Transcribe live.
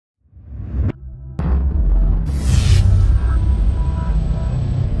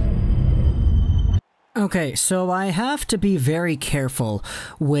Okay, so I have to be very careful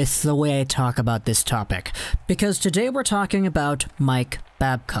with the way I talk about this topic, because today we're talking about Mike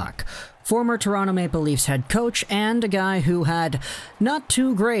Babcock, former Toronto Maple Leafs head coach and a guy who had not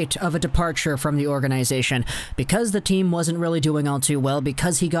too great of a departure from the organization because the team wasn't really doing all too well,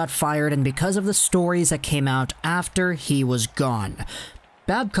 because he got fired, and because of the stories that came out after he was gone.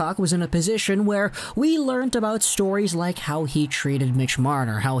 Babcock was in a position where we learned about stories like how he treated Mitch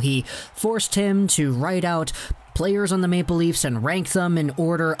Marner, how he forced him to write out players on the Maple Leafs and rank them in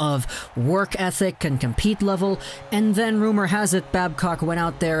order of work ethic and compete level, and then rumor has it Babcock went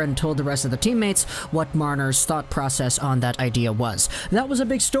out there and told the rest of the teammates what Marner's thought process on that idea was. That was a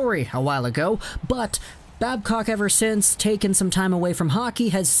big story a while ago, but Babcock, ever since taken some time away from hockey,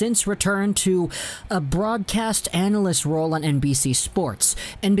 has since returned to a broadcast analyst role on NBC Sports.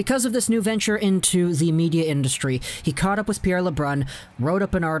 And because of this new venture into the media industry, he caught up with Pierre LeBrun, wrote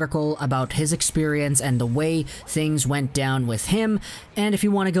up an article about his experience and the way things went down with him. And if you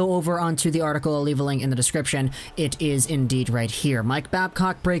want to go over onto the article, I'll leave a link in the description. It is indeed right here. Mike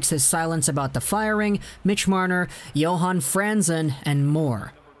Babcock breaks his silence about the firing, Mitch Marner, Johan Franzen, and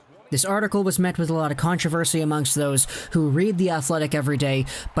more. This article was met with a lot of controversy amongst those who read The Athletic every day,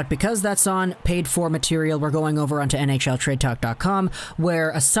 but because that's on paid-for material, we're going over onto NHLTradeTalk.com,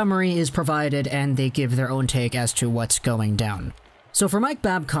 where a summary is provided and they give their own take as to what's going down. So for Mike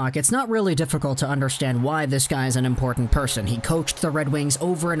Babcock, it's not really difficult to understand why this guy is an important person. He coached the Red Wings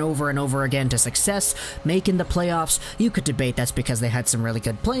over and over and over again to success, making the playoffs. You could debate that's because they had some really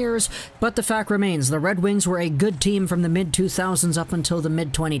good players, but the fact remains the Red Wings were a good team from the mid-2000s up until the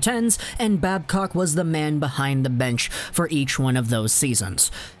mid-2010s, and Babcock was the man behind the bench for each one of those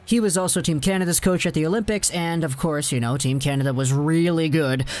seasons. He was also Team Canada's coach at the Olympics, and of course, you know, Team Canada was really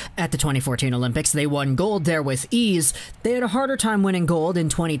good at the 2014 Olympics. They won gold there with ease. They had a harder time winning gold in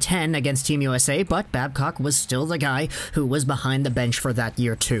 2010 against Team USA, but Babcock was still the guy who was behind the bench for that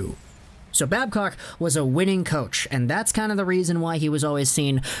year too. So Babcock was a winning coach, and that's kind of the reason why he was always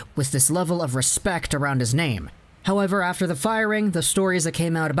seen with this level of respect around his name. However, after the firing, the stories that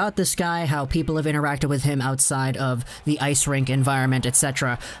came out about this guy, how people have interacted with him outside of the ice rink environment,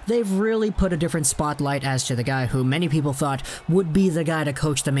 etc., they've really put a different spotlight as to the guy who many people thought would be the guy to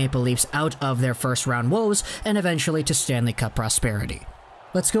coach the Maple Leafs out of their first-round woes and eventually to Stanley Cup prosperity.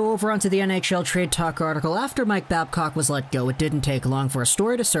 Let's go over onto the NHL Trade Talk article. After Mike Babcock was let go, it didn't take long for a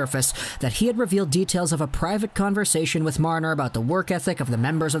story to surface that he had revealed details of a private conversation with Marner about the work ethic of the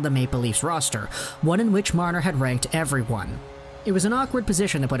members of the Maple Leafs roster, one in which Marner had ranked everyone. It was an awkward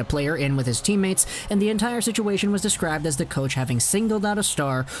position to put a player in with his teammates, and the entire situation was described as the coach having singled out a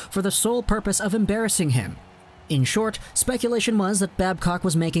star for the sole purpose of embarrassing him. In short, speculation was that Babcock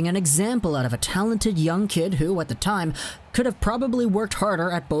was making an example out of a talented young kid who, at the time, could have probably worked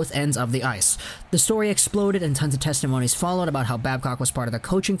harder at both ends of the ice. The story exploded and tons of testimonies followed about how Babcock was part of the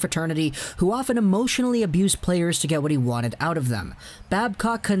coaching fraternity who often emotionally abused players to get what he wanted out of them.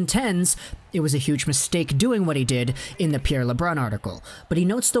 Babcock contends it was a huge mistake doing what he did in the Pierre LeBrun article, but he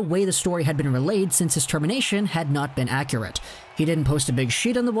notes the way the story had been relayed since his termination had not been accurate. He didn't post a big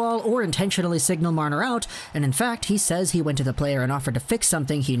sheet on the wall or intentionally signal Marner out, and in fact, he says he went to the player and offered to fix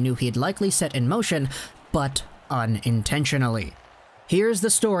something he knew he'd likely set in motion, but unintentionally. Here's the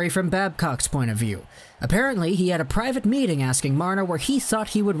story from Babcock's point of view. Apparently, he had a private meeting asking Marner where he thought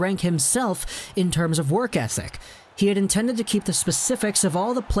he would rank himself in terms of work ethic. He had intended to keep the specifics of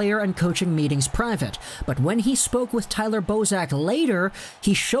all the player and coaching meetings private, but when he spoke with Tyler Bozak later,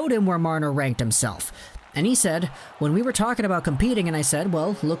 he showed him where Marner ranked himself. And he said, when we were talking about competing, and I said,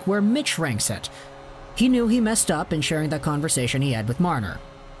 well, look where Mitch ranks it. He knew he messed up in sharing that conversation he had with Marner.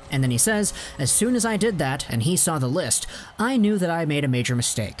 And then he says, as soon as I did that, and he saw the list, I knew that I made a major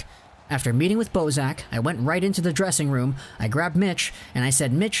mistake. After meeting with Bozak, I went right into the dressing room, I grabbed Mitch, and I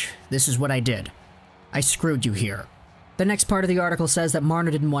said, Mitch, this is what I did. I screwed you here. The next part of the article says that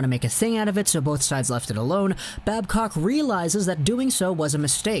Marner didn't want to make a thing out of it, so both sides left it alone. Babcock realizes that doing so was a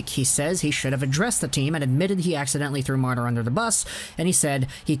mistake. He says he should have addressed the team and admitted he accidentally threw Marner under the bus, and he said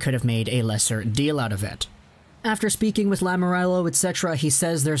he could have made a lesser deal out of it. After speaking with Lamoriello, etc., he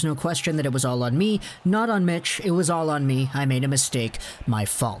says there's no question that it was all on me, not on Mitch, it was all on me, I made a mistake, my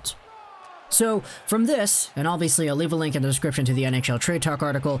fault. So, from this, and obviously I'll leave a link in the description to the NHL Trade Talk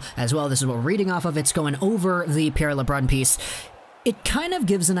article as well, this is what we're reading off of, it's going over the Pierre LeBrun piece. It kind of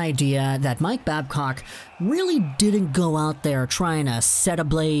gives an idea that Mike Babcock really didn't go out there trying to set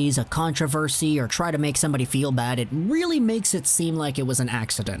ablaze a controversy or try to make somebody feel bad. It really makes it seem like it was an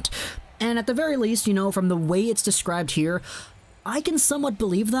accident. And at the very least, you know, from the way it's described here, I can somewhat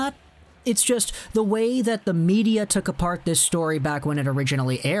believe that. It's just the way that the media took apart this story back when it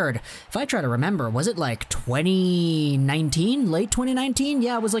originally aired. If I try to remember, was it like 2019? Late 2019?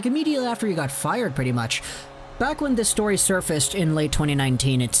 Yeah, it was like immediately after he got fired, pretty much. Back when this story surfaced in late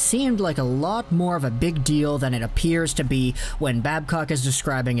 2019, it seemed like a lot more of a big deal than it appears to be when Babcock is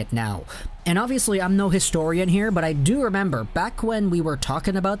describing it now. And obviously, I'm no historian here, but I do remember back when we were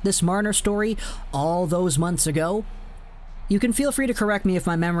talking about this Marner story all those months ago. You can feel free to correct me if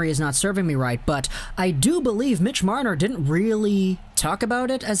my memory is not serving me right, but I do believe Mitch Marner didn't really talk about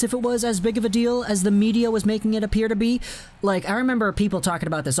it as if it was as big of a deal as the media was making it appear to be. Like, I remember people talking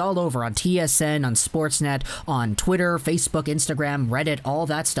about this all over on TSN, on Sportsnet, on Twitter, Facebook, Instagram, Reddit, all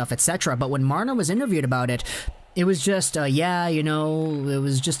that stuff, etc. But when Marner was interviewed about it, it was just, yeah, you know, it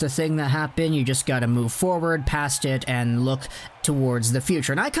was just a thing that happened. You just gotta move forward past it and look towards the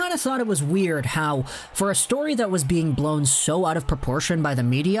future. And I kind of thought it was weird how, for a story that was being blown so out of proportion by the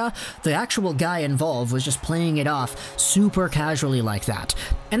media, the actual guy involved was just playing it off super casually like that.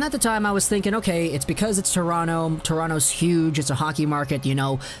 And at the time I was thinking, okay, it's because it's Toronto. Toronto's huge. It's a hockey market, you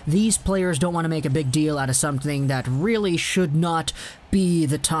know. These players don't want to make a big deal out of something that really should not be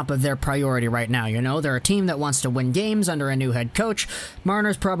the top of their priority right now, you know? They're a team that wants to win games under a new head coach.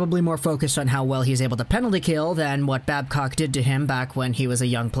 Marner's probably more focused on how well he's able to penalty kill than what Babcock did to him back when he was a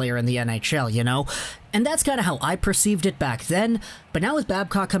young player in the NHL, you know? And that's kind of how I perceived it back then, but now with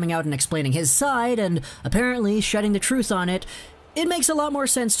Babcock coming out and explaining his side and apparently shedding the truth on it, it makes a lot more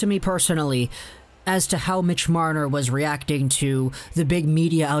sense to me personally as to how Mitch Marner was reacting to the big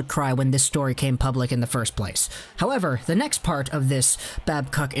media outcry when this story came public in the first place. However, the next part of this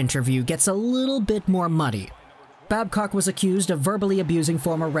Babcock interview gets a little bit more muddy. Babcock was accused of verbally abusing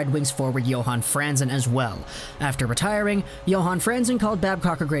former Red Wings forward Johan Franzen as well. After retiring, Johan Franzen called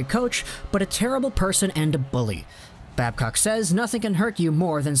Babcock a great coach, but a terrible person and a bully. Babcock says nothing can hurt you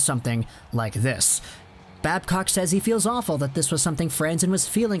more than something like this. Babcock says he feels awful that this was something Franzen was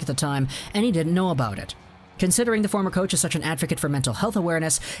feeling at the time and he didn't know about it. Considering the former coach is such an advocate for mental health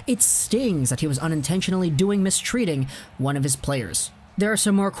awareness, it stings that he was unintentionally mistreating one of his players. There are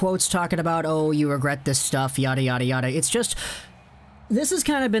some more quotes talking about, oh, you regret this stuff, yada yada yada. It's just, this has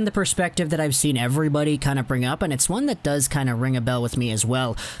kind of been the perspective that I've seen everybody kind of bring up, and it's one that does kind of ring a bell with me as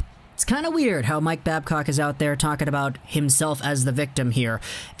well. It's kind of weird how Mike Babcock is out there talking about himself as the victim here,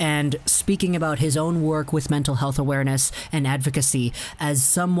 and speaking about his own work with mental health awareness and advocacy as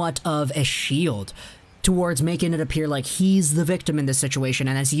somewhat of a shield towards making it appear like he's the victim in this situation,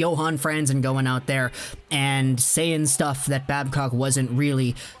 and as Johan Franzen going out there and saying stuff that Babcock wasn't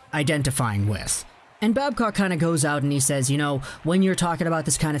really identifying with. And Babcock kind of goes out and he says, you know, when you're talking about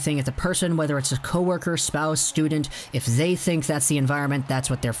this kind of thing, if the person, whether it's a coworker, spouse, student, if they think that's the environment, that's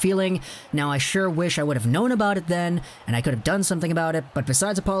what they're feeling. Now, I sure wish I would have known about it then, and I could have done something about it, but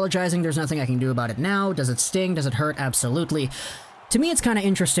besides apologizing, there's nothing I can do about it now. Does it sting? Does it hurt? Absolutely. To me, it's kind of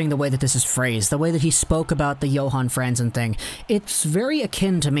interesting the way that this is phrased, the way that he spoke about the Johan Franzen thing. It's very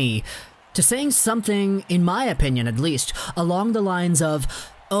akin to me to saying something, in my opinion at least, along the lines of,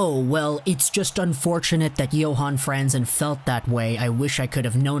 oh, well, it's just unfortunate that Johan Franzen felt that way. I wish I could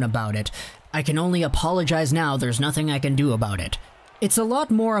have known about it. I can only apologize now. There's nothing I can do about it. It's a lot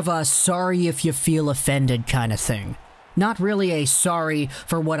more of a sorry if you feel offended kind of thing. Not really a sorry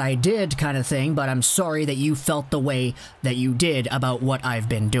for what I did kind of thing, but I'm sorry that you felt the way that you did about what I've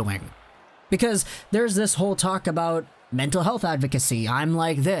been doing. Because there's this whole talk about mental health advocacy. I'm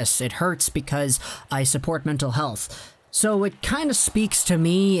like this. It hurts because I support mental health. So it kind of speaks to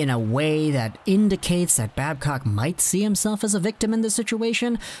me in a way that indicates that Babcock might see himself as a victim in this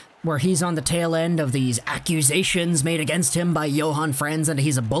situation, where he's on the tail end of these accusations made against him by Johan Franzen and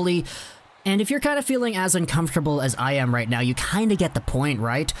he's a bully. And if you're kind of feeling as uncomfortable as I am right now, you kind of get the point,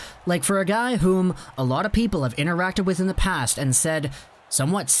 right? Like, for a guy whom a lot of people have interacted with in the past and said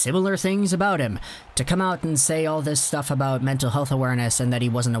somewhat similar things about him, to come out and say all this stuff about mental health awareness and that he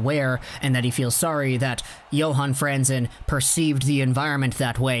wasn't aware and that he feels sorry that Johan Franzen perceived the environment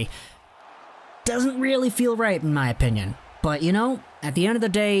that way, doesn't really feel right in my opinion. But, you know, at the end of the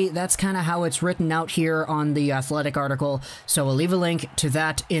day, that's kind of how it's written out here on the Athletic article, so we'll leave a link to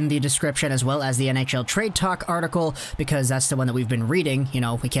that in the description as well as the NHL Trade Talk article, because that's the one that we've been reading. You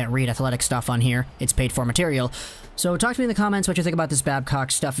know, we can't read Athletic stuff on here. It's paid for material. So talk to me in the comments what you think about this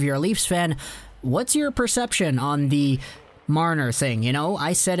Babcock stuff. If you're a Leafs fan, what's your perception on the Marner thing? You know,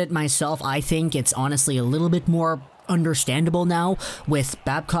 I said it myself. I think it's honestly a little bit more understandable now with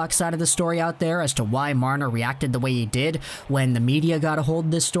Babcock's side of the story out there as to why Marner reacted the way he did when the media got a hold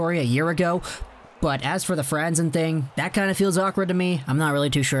of this story a year ago. But as for the Franzen thing, that kind of feels awkward to me. I'm not really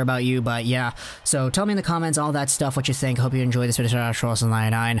too sure about you, but yeah. So tell me in the comments all that stuff, what you think. Hope you enjoyed this video.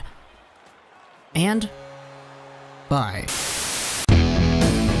 9 and bye.